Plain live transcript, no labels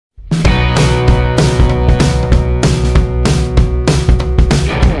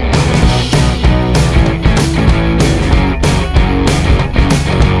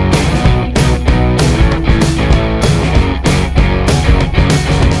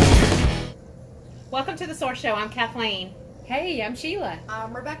welcome to the SOAR Show. I'm Kathleen. Hey, I'm Sheila.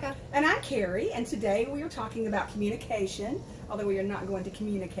 I'm Rebecca. And I'm Carrie, and today we are talking about communication, although we are not going to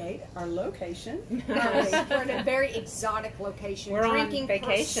communicate our location. We're in a very exotic location. We're drinking on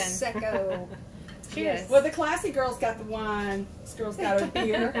vacation. Prosecco. Cheers. Well, the classy girl's got the wine, this girl's got a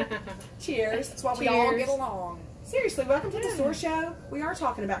beer. Cheers. That's why we all get along. Seriously, welcome to the SOAR Show. We are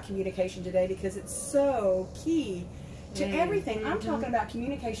talking about communication today because it's so key to everything. I'm talking about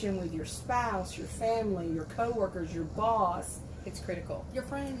communication with your spouse, your family, your coworkers, your boss. It's critical. Your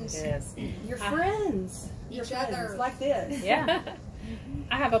friends. Yes. Your friends. Each your friends, other. like this. Yeah.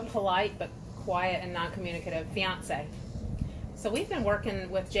 I have a polite but quiet and non-communicative fiance. So we've been working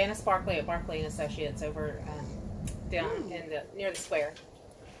with Janice Barkley at Barkley and Associates over down in near the square.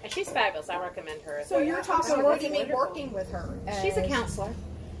 And she's fabulous. I recommend her. So you're talking So about what do you mean working with her? She's a counselor.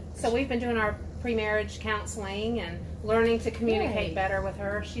 So we've been doing our pre-marriage counseling and learning to communicate better with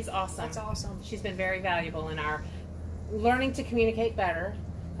her. She's awesome. That's awesome. She's been very valuable in our learning to communicate better.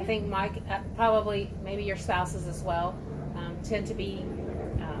 I think Mike, probably maybe your spouses as well, tend to be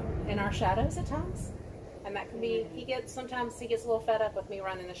in our shadows at times. And that can be, sometimes he gets a little fed up with me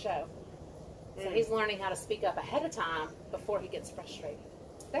running the show. So he's learning how to speak up ahead of time before he gets frustrated.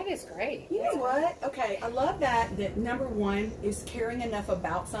 That is great. You know what? Okay, I love that number one is caring enough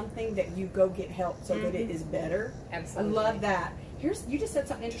about something that you go get help so that it is better. Absolutely. I love that. You just said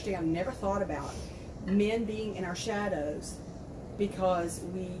something interesting I've never thought about. Men being in our shadows because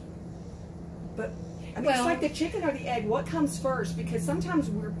it's like the chicken or the egg. What comes first? Because sometimes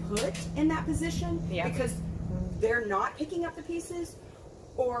we're put in that position because they're not picking up the pieces.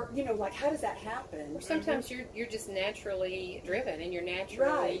 Or, like, how does that happen? Or sometimes you're just naturally driven and you're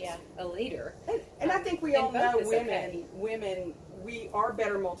naturally a leader. And I think we all know okay. women, we are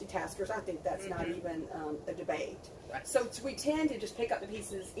better multitaskers. I think that's not even a debate. Right. So we tend to just pick up the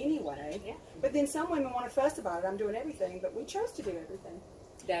pieces anyway. Yeah. But then some women want to fuss about it. I'm doing everything, but we chose to do everything.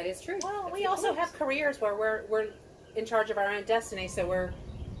 That is true. Well, we also have careers where we're in charge of our own destiny, so we're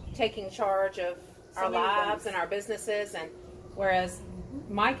taking charge of our lives and our businesses, and whereas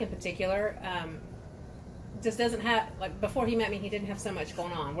Mike in particular just doesn't have, like, before he met me, he didn't have so much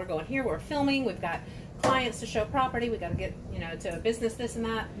going on. We're going here, we're filming, we've got clients to show property, we got to get, to a business, this and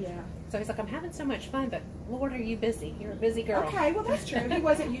that. Yeah. So he's like, I'm having so much fun, but Lord, are you busy? You're a busy girl. Okay, well, that's true. He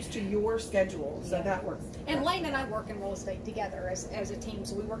wasn't used to your schedule, so that works. And Lane and I work in real estate together as a team,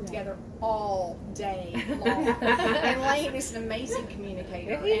 so we work together all day long. And Lane is an amazing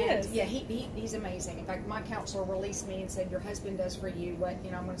communicator. He is. Yeah, he's amazing. In fact, my counselor released me and said, your husband does for you what,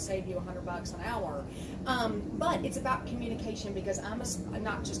 I'm going to save you $100 an hour. But it's about communication because I'm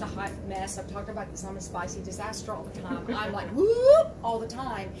not just a hot mess. I've talked about this. I'm a spicy disaster all the time. I'm like, whoop, all the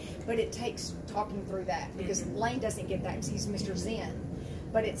time. But it takes talking through that because Lane doesn't get that because he's Mr. Zen.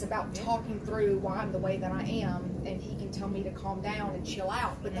 But it's about talking through why I'm the way that I am, and he can tell me to calm down and chill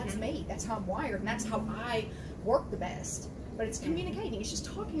out. But that's me. That's how I'm wired, and that's how I work the best. But it's communicating. It's just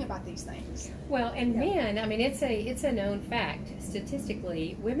talking about these things. Well, and men, I mean, it's a known fact.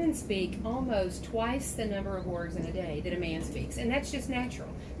 Statistically, women speak almost twice the number of words in a day that a man speaks, and that's just natural.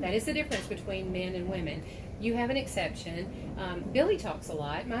 That is the difference between men and women. You have an exception. Billy talks a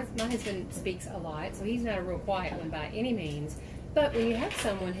lot. My husband speaks a lot, so he's not a real quiet one by any means. But when you have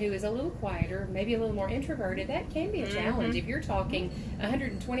someone who is a little quieter, maybe a little more introverted, that can be a challenge. If you're talking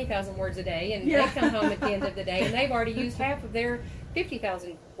 120,000 words a day and they come home at the end of the day and they've already used half of their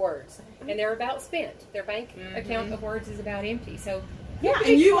 50,000 words and they're about spent. Their bank account of words is about empty. So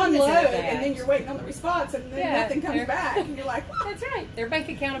and you unload and then you're waiting on the response and then nothing comes back and you're like, what? That's right. Their bank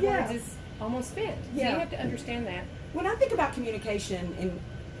account of words is almost spent. So you have to understand that. When I think about communication, and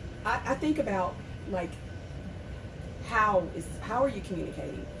I think about, like, how are you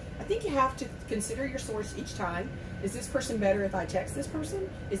communicating? I think you have to consider your source each time. Is this person better if I text this person?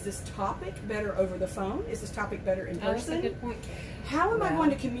 Is this topic better over the phone? Is this topic better in person? Oh, that's a good point. How am I going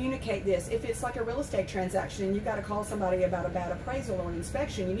to communicate this? If it's like a real estate transaction and you've got to call somebody about a bad appraisal or an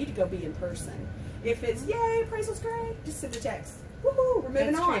inspection, you need to go be in person. If it's, yay, appraisal's great, just send a text. Woohoo, we're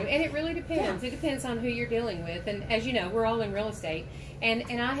moving on. True. And it really depends. It depends on who you're dealing with. And as you know, we're all in real estate. And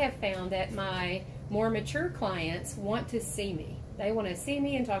I have found that my more mature clients want to see me. They want to see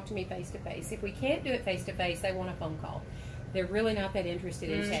me and talk to me face to face. If we can't do it face to face, they want a phone call. They're really not that interested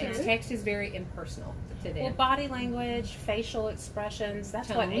in text. Text is very impersonal to them. Well, body language, facial expressions, that's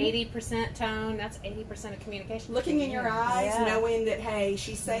what, 80% tone, that's 80% of communication. Looking in your eyes, knowing that, hey,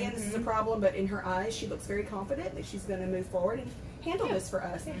 she's saying this is a problem, but in her eyes she looks very confident that she's going to move forward and handle this for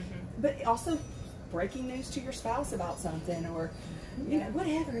us. But also breaking news to your spouse about something, or you know,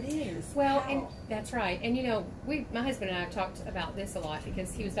 whatever it is. Well, and that's right. And you know, my husband and I have talked about this a lot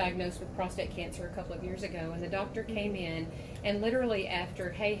because he was diagnosed with prostate cancer a couple of years ago, and the doctor came in and literally after,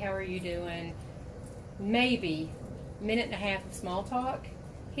 hey, how are you doing? Maybe minute and a half of small talk,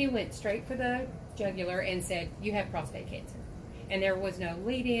 he went straight for the jugular and said, you have prostate cancer. And there was no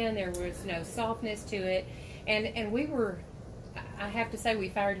lead in, there was no softness to it. And we were, I have to say, we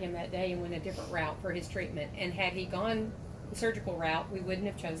fired him that day and went a different route for his treatment. And had he gone the surgical route, we wouldn't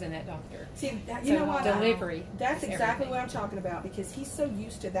have chosen that doctor. See, you know what? Delivery. That's exactly what I'm talking about, because he's so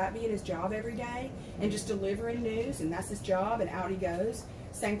used to that being his job every day and just delivering news, and that's his job, and out he goes.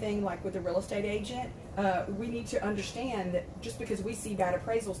 Same thing like with the real estate agent. We need to understand that just because we see bad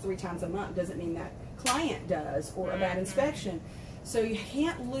appraisals 3 times a month doesn't mean that client does, or a bad inspection. So you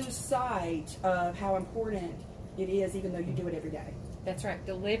can't lose sight of how important it is, even though you do it every day. That's right.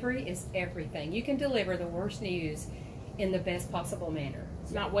 Delivery is everything. You can deliver the worst news in the best possible manner.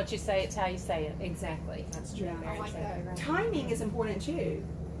 It's not what you say, it's how you say it. Exactly. That's true. Yeah. I like that. Timing is important too.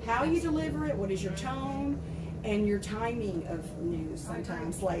 How you deliver it, what is your tone, and your timing of news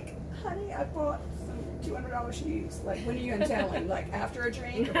sometimes. Like, honey, I bought some $200 shoes. Like, when are you going to tell him? Like, after a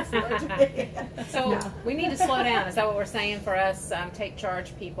drink or before a drink? So No. we need to slow down. Is that what we're saying for us? Take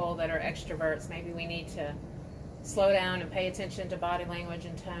charge people that are extroverts. Maybe we need to slow down and pay attention to body language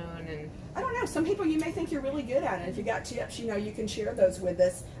and tone. And I don't know. Some people, you may think you're really good at it. If you got tips, you know, you can share those with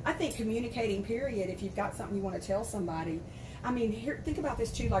us. I think communicating, period, if you've got something you want to tell somebody. I mean, here, think about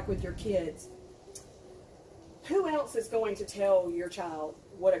this too, like with your kids. Who else is going to tell your child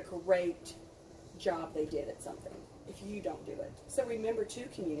what a great job they did at something if you don't do it? So remember to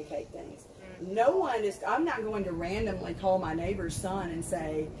communicate things. No one is, I'm not going to randomly call my neighbor's son and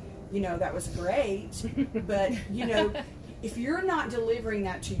say, you know, that was great, but, you know, if you're not delivering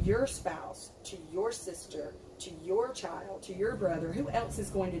that to your spouse, to your sister, to your child, to your brother, who else is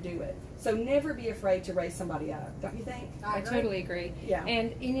going to do it? So never be afraid to raise somebody up, don't you think? I totally agree. Yeah.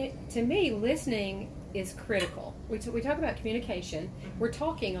 And to me, listening is critical. We talk about communication. We're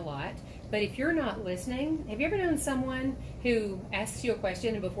talking a lot, but if you're not listening, have you ever known someone who asks you a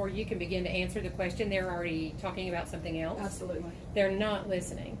question and before you can begin to answer the question, they're already talking about something else? Absolutely. They're not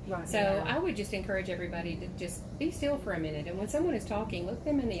listening. Right. So Yeah. I would just encourage everybody to just be still for a minute, and when someone is talking, look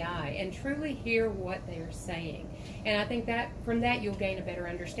them in the eye and truly hear what they're saying. And I think that from that you'll gain a better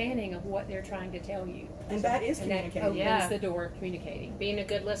understanding of what they're trying to tell you. And that is And that communicating. opens Yeah. the door of communicating. being a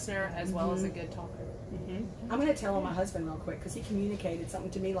good listener as well as a good talker. I'm going to tell on my husband real quick because he communicated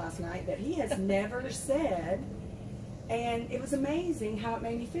something to me last night that he has never said, and it was amazing how it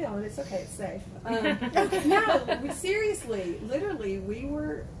made me feel. And it's okay, it's safe. No, seriously, literally, we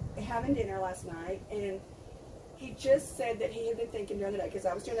were having dinner last night, and he just said that he had been thinking during the day, because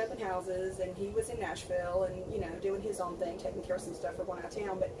I was doing open houses, and he was in Nashville, and, you know, doing his own thing, taking care of some stuff for going out of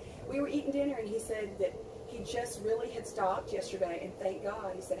town. But we were eating dinner, and he said that he just really had stopped yesterday, and thank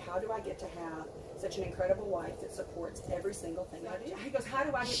God. He said, how do I get to have such an incredible wife that supports every single thing I do? He goes, how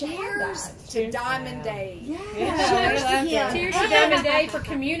do I get to have Cheers that? to Diamond Day. Yeah. Cheers to him. Cheers to Diamond Day for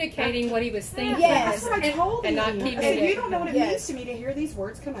communicating what he was thinking. Yes. That's what I told and him. not keeping And it. you don't know what it Yes. means to me to hear these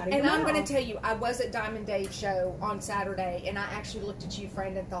words come out of your And I'm mouth. going to tell you, I was at Diamond Dave's show on Saturday, and I actually looked at you,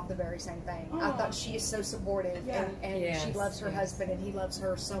 friend, and thought the very same thing. I Aw. thought she is so supportive, Yeah. and Yes, she loves her yes. husband, and he loves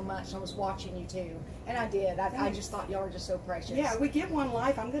her so much. I was watching you too, and I did. I just thought y'all were just so precious. Yeah, we get one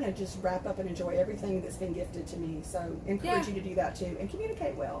life. I'm going to just wrap up and enjoy everything that's been gifted to me. So encourage you to do that too, and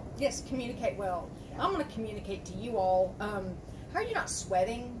communicate well. Yes, communicate well. I'm going to communicate to you all. How are you not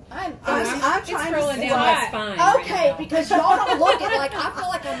sweating? I'm I'm trying to rolling sweat. down my spine. right okay, now. because y'all don't look at like I feel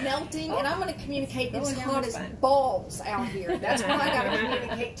like I'm melting, and I'm going to communicate. It's Rolling down hot my as spine. balls out here. That's why I got to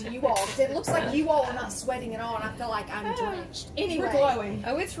communicate to you all. 'Cause it looks like you all are not sweating at all, and I feel like I'm drenched. Anyway, We're glowing.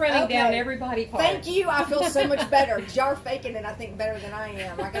 Oh, it's running Okay. down every body part. thank you. I feel so much better. 'Cause y'all are faking it. I think better than I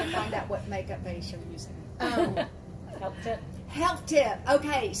am. I got to find out what makeup base you're using. Help tip. Health tip.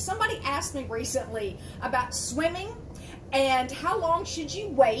 Okay, somebody asked me recently about swimming and how long should you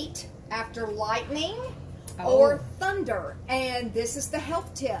wait after lightning or thunder. And this is the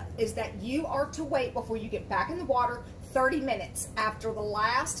health tip, is that you are to wait before you get back in the water 30 minutes after the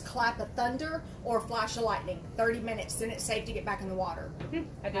last clap of thunder or flash of lightning. 30 minutes, then it's safe to get back in the water. I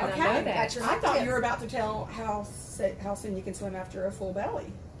did not Okay. know that. That's your I health thought tip. you were about to tell how soon you can swim after a full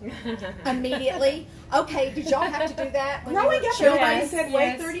belly. Immediately. Okay, did y'all have to do that? when No, you we were got children? nobody said wait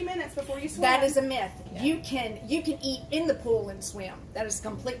Yes. 30 minutes before you swim. That is a myth. You can eat in the pool and swim. That is a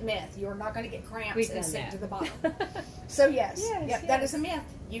complete myth. You are not going to get cramps We've and done sink that. to the bottom. So yes, Yes, that yes. is a myth.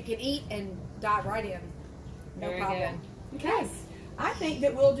 You can eat and dive right in. No Very problem. Okay. I think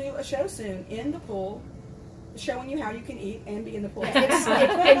that we'll do a show soon in the pool, showing you how you can eat and be in the pool.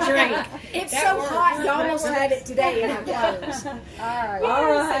 And drink. It's so hot, you almost had it today in our clothes. All right.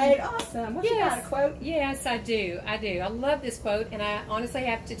 All right. Awesome. What you got, a quote? Yes, I do. I love this quote, and I honestly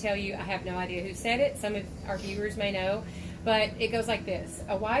have to tell you, I have no idea who said it. Some of our viewers may know, but it goes like this.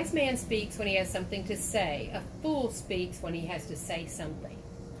 A wise man speaks when he has something to say. A fool speaks when he has to say something.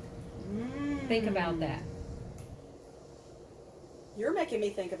 Think about that. You're making me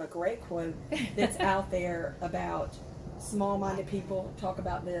think of a great quote that's out there about small-minded people talk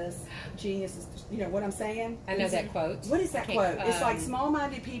about this. Geniuses, you know what I'm saying? I know that quote. What is that quote? It's like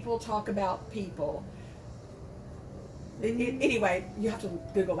small-minded people talk about people. Anyway, you have to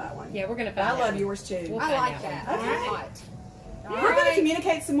Google that one. Yeah, we're going to find I that love one. yours too. We'll I find like that that. one. All Okay. right. We're going to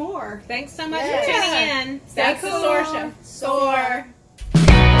communicate some more. Thanks so much Yes. for tuning in. Stay That's cool. the SOAR Show. SOAR.